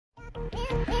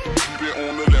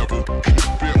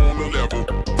keep it on the level.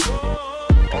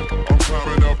 I'm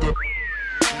climbing up the,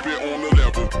 keep it on the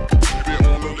level, keep it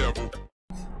on the level.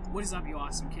 What is up, you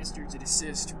awesome kisters? It is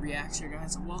CistReactZ here,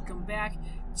 guys, and welcome back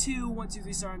to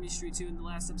 123 Star Army Street 2. In the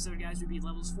last episode, guys, we beat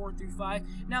levels 4 through 5.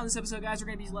 Now, in this episode, guys, we're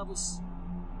going to be levels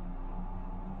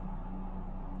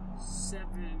 7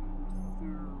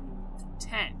 through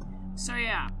 10. So,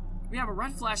 yeah, we have a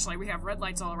red flashlight, we have red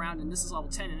lights all around, and this is level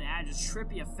 10, and it adds a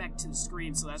trippy effect to the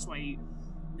screen, so that's why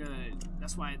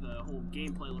the whole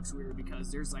gameplay looks weird,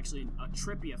 because there's actually a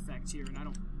trippy effect here, and I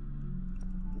don't...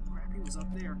 He was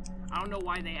up there. I don't know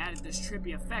why they added this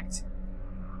trippy effect.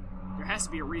 There has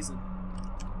to be a reason.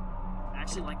 I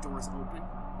actually like doors open.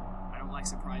 I don't like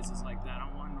surprises like that. I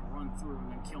don't want them to run through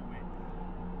and then kill me.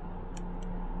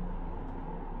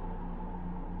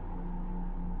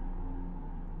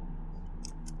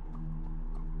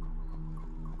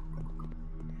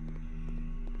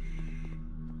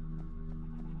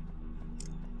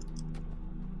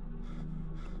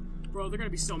 Bro, they're gonna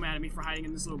be so mad at me for hiding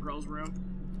in this little girl's room.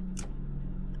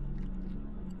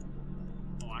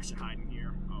 I should hide in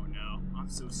here. Oh no, I'm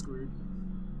so screwed.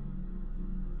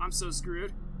 I'm so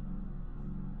screwed.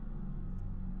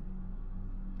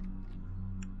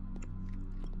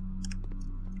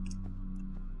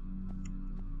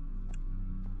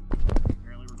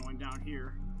 Apparently we're going down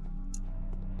here.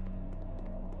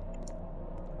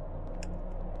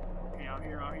 Okay, out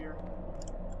here, out here.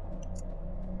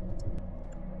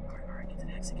 Alright, get to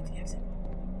the exit, get to the exit.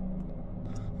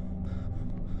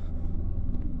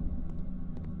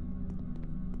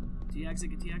 T-exit,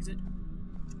 get T-exit.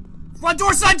 Front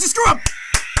door side, just screw him!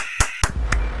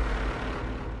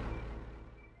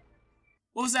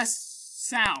 What was that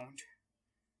sound?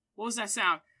 What was that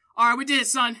sound? Alright, we did it,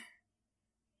 son.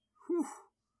 Whew.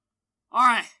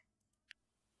 Alright.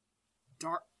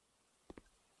 Dark.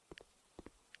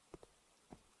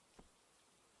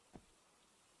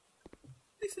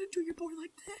 They finna do your boy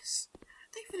like this?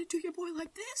 They finna do your boy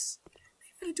like this?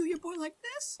 They finna do your boy like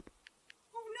this?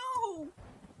 Oh no!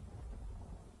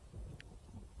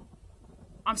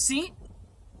 I'm seen.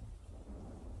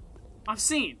 I'm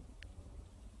seen.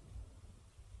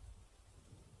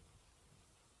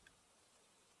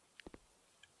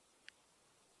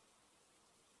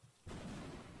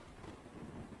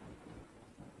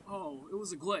 Oh, it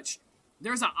was a glitch.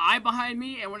 There's an eye behind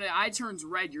me, and when the eye turns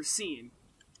red, you're seen.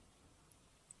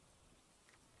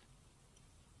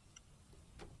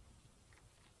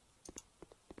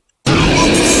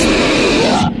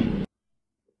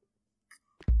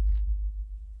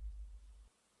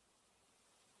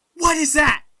 What is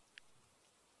that?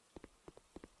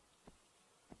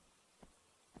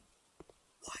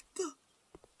 What the?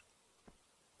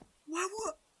 Why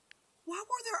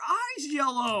were their eyes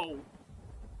yellow?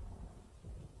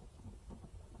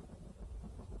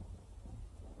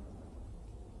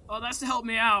 Oh, that's to help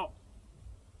me out.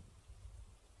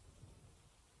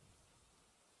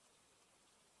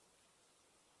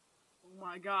 Oh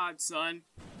my god, son.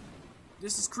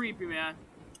 This is creepy, man.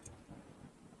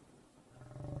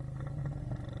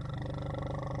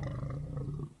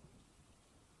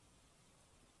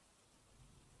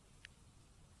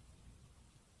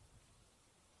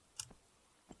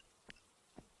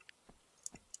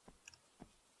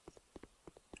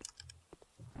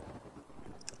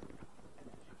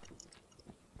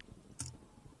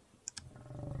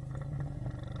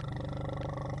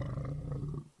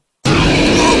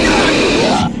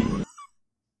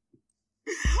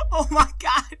 Oh my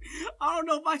god, I don't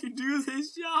know if I can do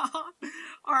this, y'all.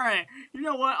 Alright, you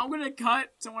know what? I'm gonna cut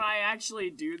to when I actually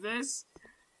do this.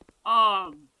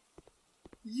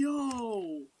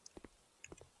 Yo.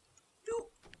 Dude.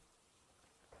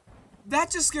 That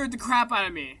just scared the crap out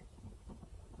of me.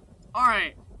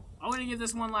 Alright, I'm gonna give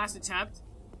this one last attempt.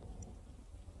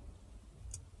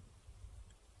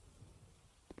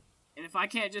 And if I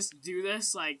can't just do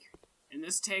this, like, in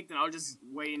this take, then I'll just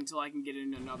wait until I can get it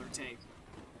in another take.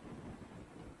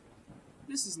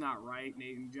 This is not right,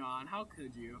 Nate and John. How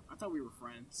could you? I thought we were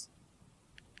friends.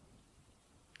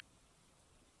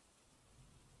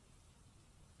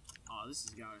 Oh, this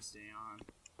has got to stay on.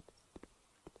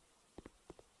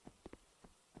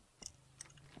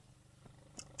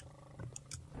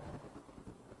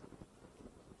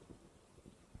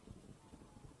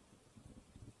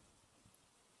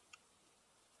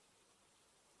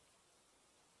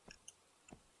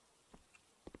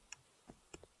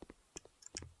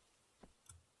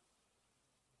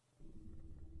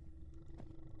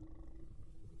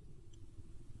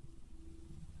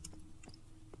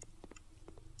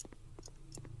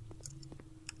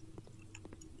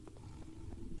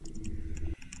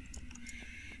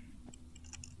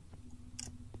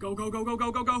 Go, go, go, go,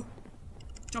 go, go, go.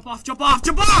 Jump off, jump off,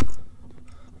 jump off!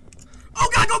 Oh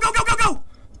god, go, go, go, go, go!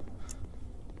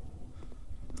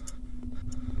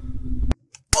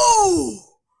 Oh!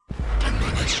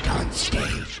 Diminished on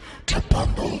stage to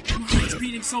bumble to do. It's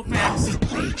beating so fast. Now we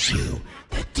played you,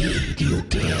 the deed you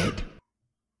did.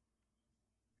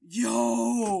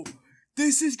 Yo!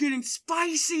 This is getting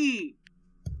spicy!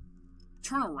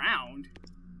 Turn around.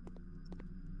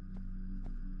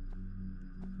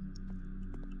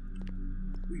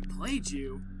 We played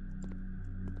you.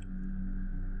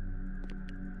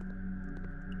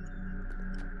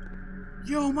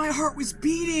 Yo, my heart was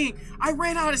beating. I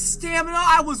ran out of stamina.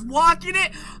 I was walking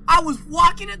it.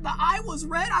 The eye was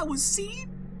red. I was seeing.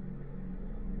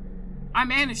 I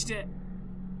managed it.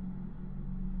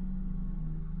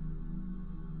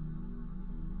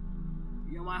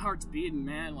 Yo, my heart's beating,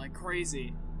 man, like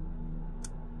crazy.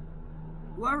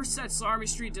 Whoever said Army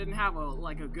Street didn't have a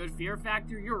good fear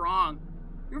factor, you're wrong.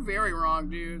 You're very wrong,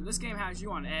 dude. This game has you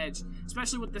on edge,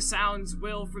 especially with the sounds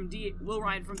Will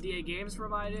Ryan from DA Games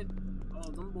provided.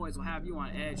 Oh, them boys will have you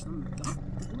on edge.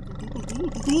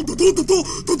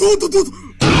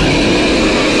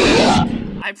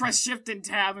 I pressed Shift and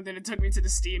Tab, and then it took me to the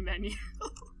Steam menu.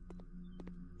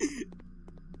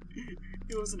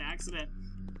 It was an accident.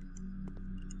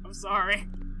 I'm sorry.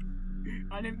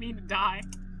 I didn't mean to die.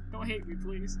 Don't hate me,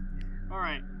 please.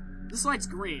 Alright. This light's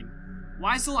green.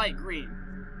 Why is the light green?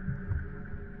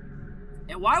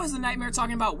 And why was the nightmare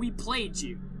talking about we played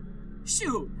you?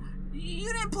 Shoot!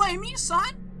 You didn't play me,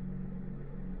 son!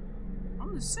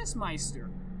 I'm the CistMeister.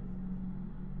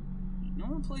 No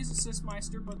one plays the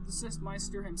CistMeister but the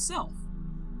CistMeister himself.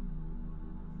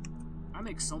 I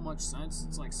make so much sense.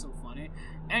 It's like so funny.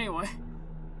 Anyway.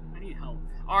 I need help.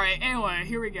 Alright, anyway,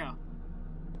 here we go.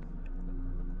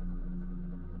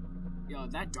 Yo,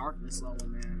 that darkness level,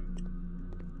 man.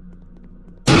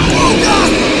 Oh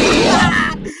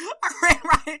god! I ran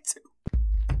right into.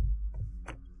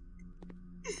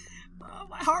 Oh,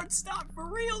 my heart stopped for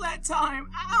real that time.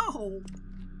 Ow!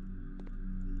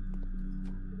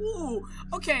 Ooh.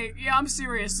 Okay, yeah, I'm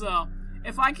serious though.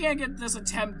 If I can't get this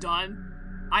attempt done,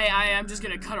 I am just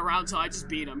gonna cut around till I just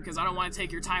beat him, because I don't want to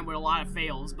take your time with a lot of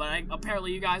fails, but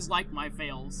apparently you guys like my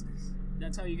fails.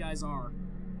 That's how you guys are.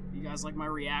 You guys like my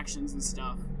reactions and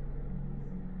stuff.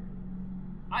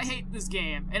 I hate this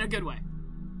game, in a good way.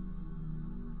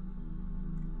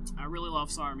 I really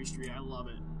love Army Street, I love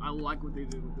it. I like what they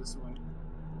did with this one.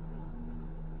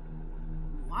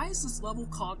 Why is this level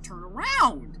called Turn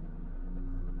Around?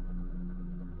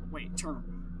 Wait, turn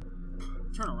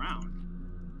around.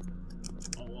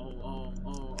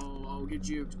 Oh, get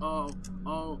juked. Oh,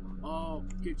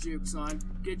 get juked, son.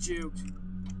 Get juked.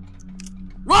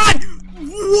 Run!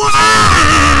 What?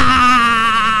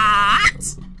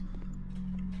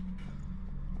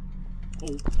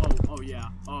 Oh, yeah.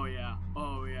 Oh, yeah.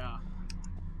 Oh, yeah.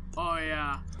 Oh,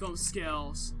 yeah. Those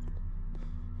skills.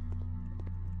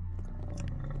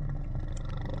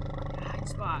 Hide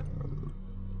spot.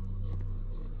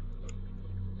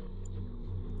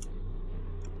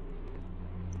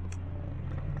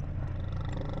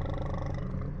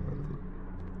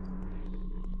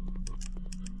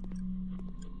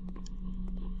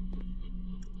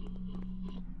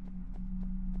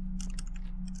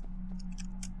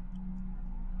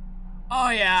 Oh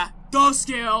yeah, those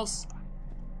skills!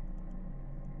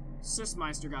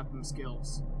 CistMeister got them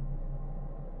skills.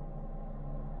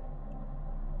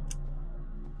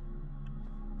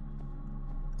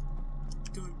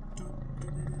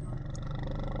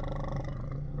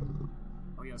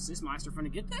 Oh yo, CistMeister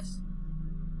finna get this?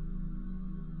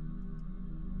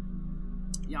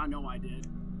 Yeah, I know I did.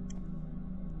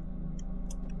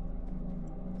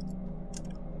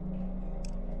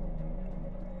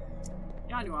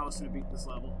 Yeah, I knew I was gonna beat this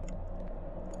level.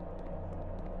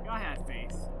 Yeah, I had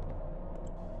faith.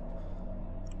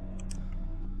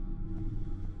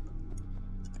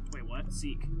 Wait, what?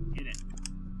 Seek. Hit it.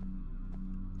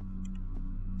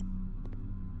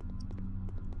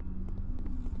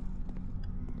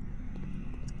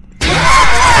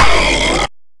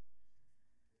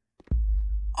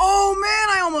 Oh man,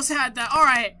 I almost had that.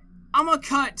 Alright, I'm gonna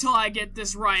cut till I get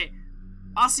this right.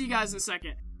 I'll see you guys in a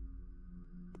second.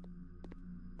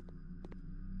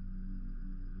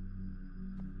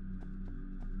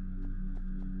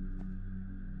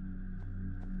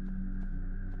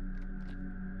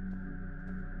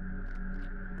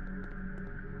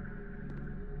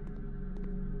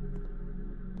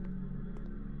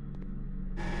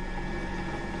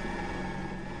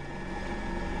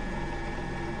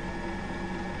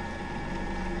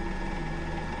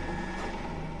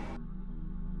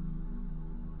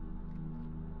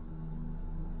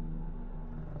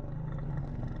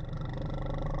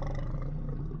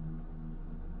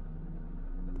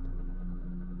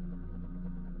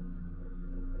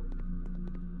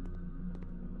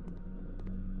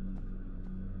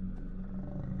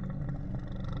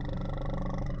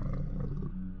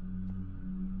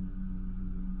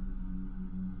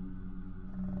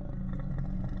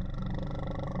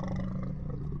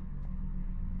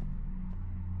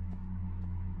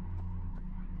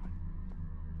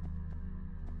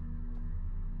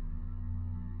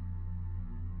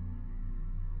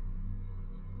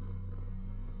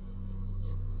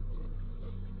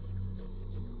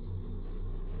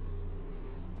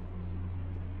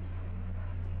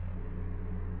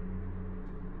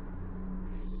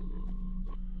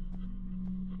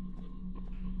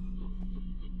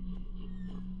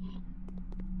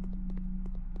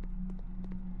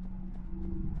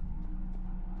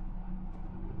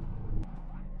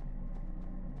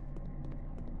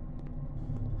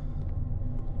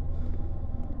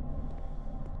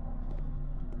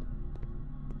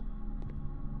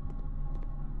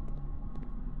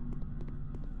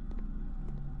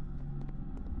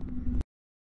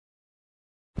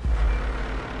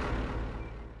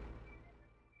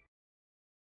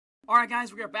 Alright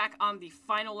guys, we are back on the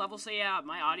final level. So yeah,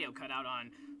 my audio cut out on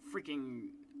freaking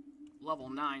level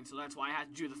 9, so that's why I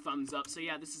had to do the thumbs up. So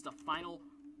yeah, this is the final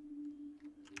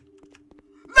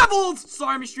level of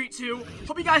Star Army Street 2.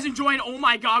 Hope you guys enjoyed. Oh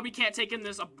my god, we can't take in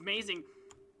this amazing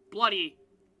bloody...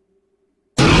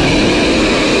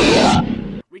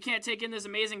 We can't take in this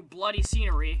amazing bloody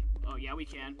scenery. Oh yeah, we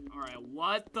can. Alright,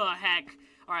 what the heck?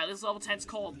 Alright, this level 10's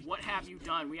called What Have You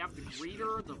Done? We have the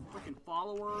greeter, the freaking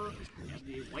follower, we have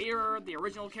the waiter, the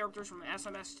original characters from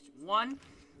SMS 1,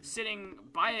 sitting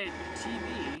by a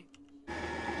TV,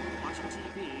 watching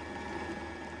TV.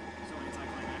 So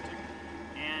anticlimactic.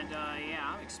 And,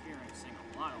 yeah, I'm experiencing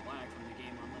a lot of lag from the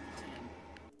game on level 10.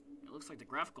 It looks like the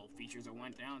graphical features are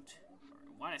went down.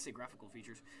 Why did I say graphical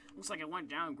features? Looks like it went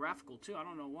down graphical too. I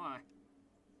don't know why.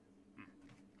 I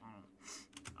don't know.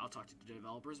 I'll talk to the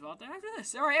developers about that after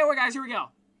this. Alright, anyway guys, here we go.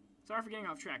 Sorry for getting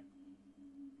off track.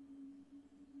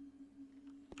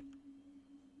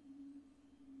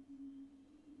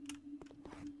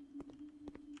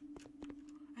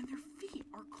 And their feet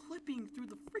are clipping through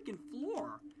the freaking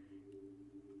floor.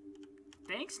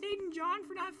 Thanks, Nate and John,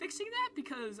 for not fixing that,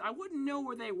 because I wouldn't know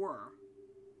where they were.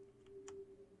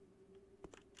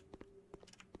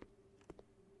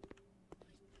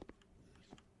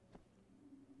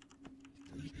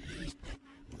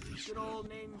 Good old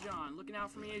Nate and John, looking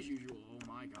out for me as usual. Oh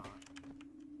my god.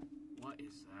 What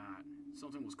is that?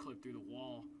 Something was clipped through the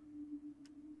wall.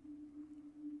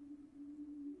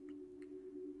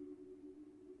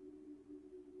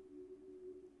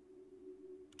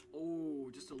 Oh,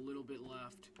 just a little bit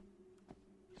left.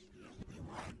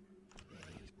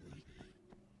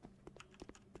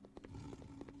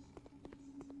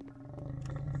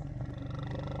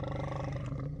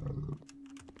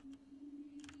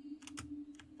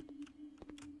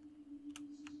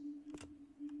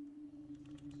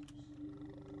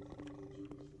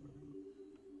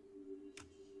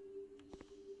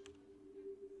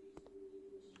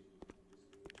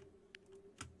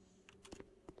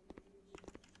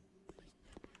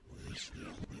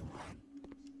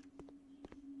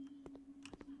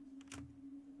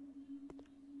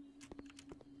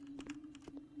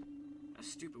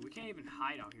 That's stupid. We can't even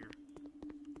hide out here.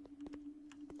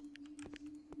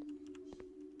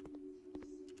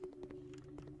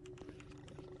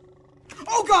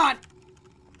 Oh god!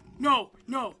 No,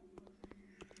 no.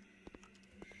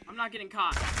 I'm not getting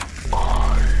caught.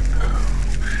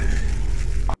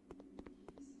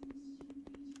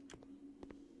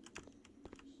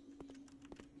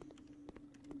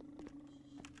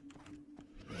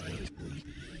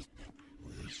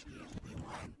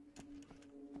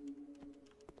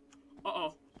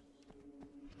 Uh-oh.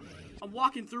 I'm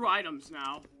walking through items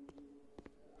now.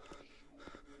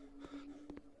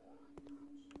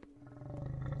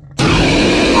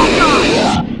 Oh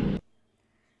god!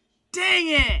 Dang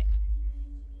it!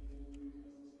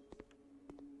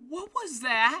 What was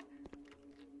that?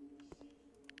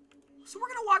 So we're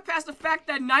gonna walk past the fact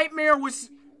that Nightmare was...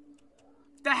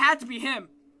 That had to be him.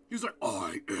 He was like,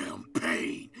 I am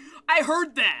pain. I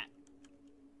heard that.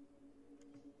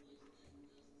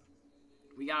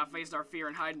 We gotta face our fear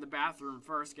and hide in the bathroom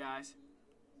first, guys.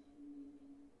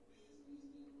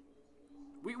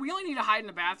 We only need to hide in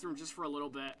the bathroom just for a little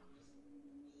bit.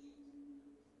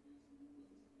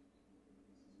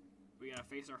 We gotta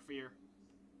face our fear.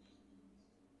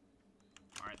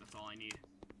 Alright, that's all I need.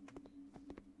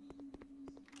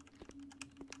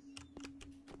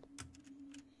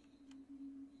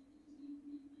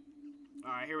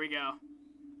 Alright, here we go.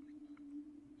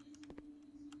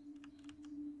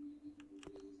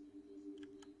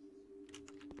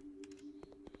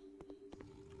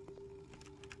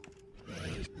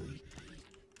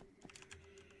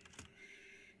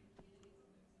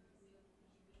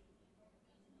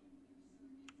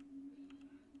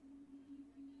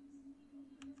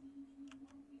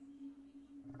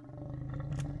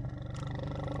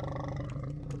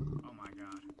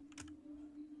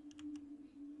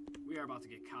 We are about to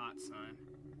get caught, son.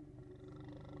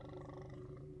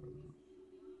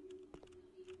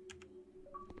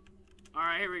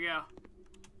 Alright, here we go.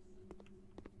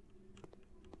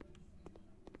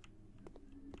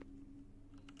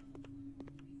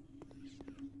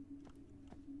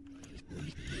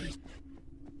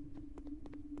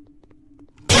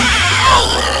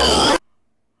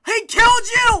 He killed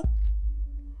you!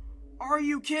 Are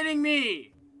you kidding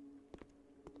me?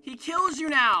 He kills you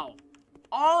now.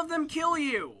 All of them kill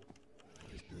you.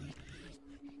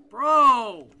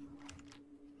 Bro.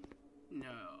 No.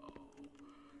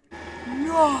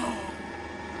 No.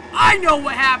 I know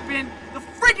what happened. The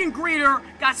freaking greeter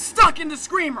got stuck in the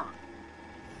screamer.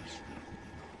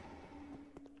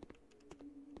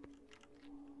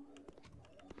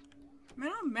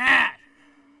 Man, I'm mad.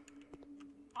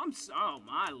 Oh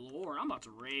my lord, I'm about to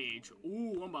rage.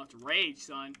 Ooh, I'm about to rage,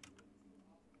 son.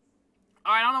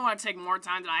 Alright, I don't want to take more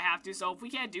time than I have to, so if we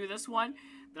can't do this one,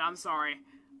 then I'm sorry.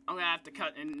 I'm gonna have to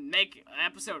cut and make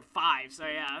episode 5, so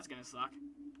yeah, that's gonna suck.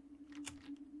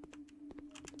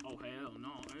 Oh hell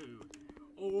no,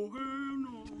 oh hell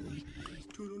no,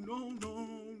 to the no, no,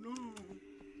 no,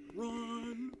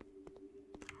 run,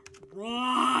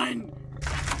 run!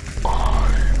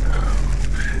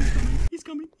 He's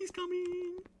coming, he's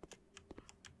coming!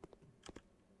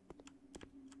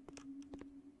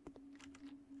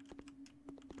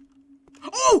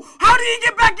 Oh! How did he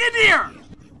get back in here?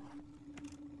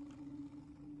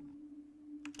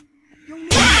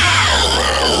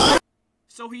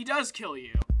 So he does kill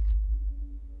you.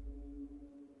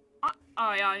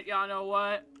 Yeah, know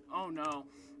what? Oh no.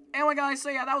 Anyway, guys, so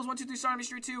yeah, that was 1, 2, 3 Star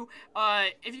Mystery 2.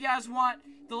 If you guys want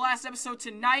the last episode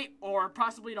tonight, or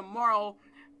possibly tomorrow,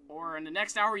 or in the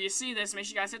next hour you see this, make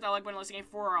sure you guys hit that like button listening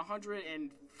for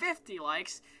 150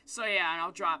 likes. So yeah, and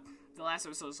I'll drop the last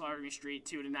episode of Star Mystery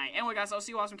 2 tonight. Anyway, guys, I'll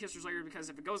see you awesome kissers later, because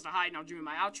if it goes to hide and I'm doing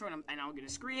my outro and I'm gonna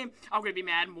scream, I'm gonna be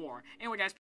mad more. Anyway, guys.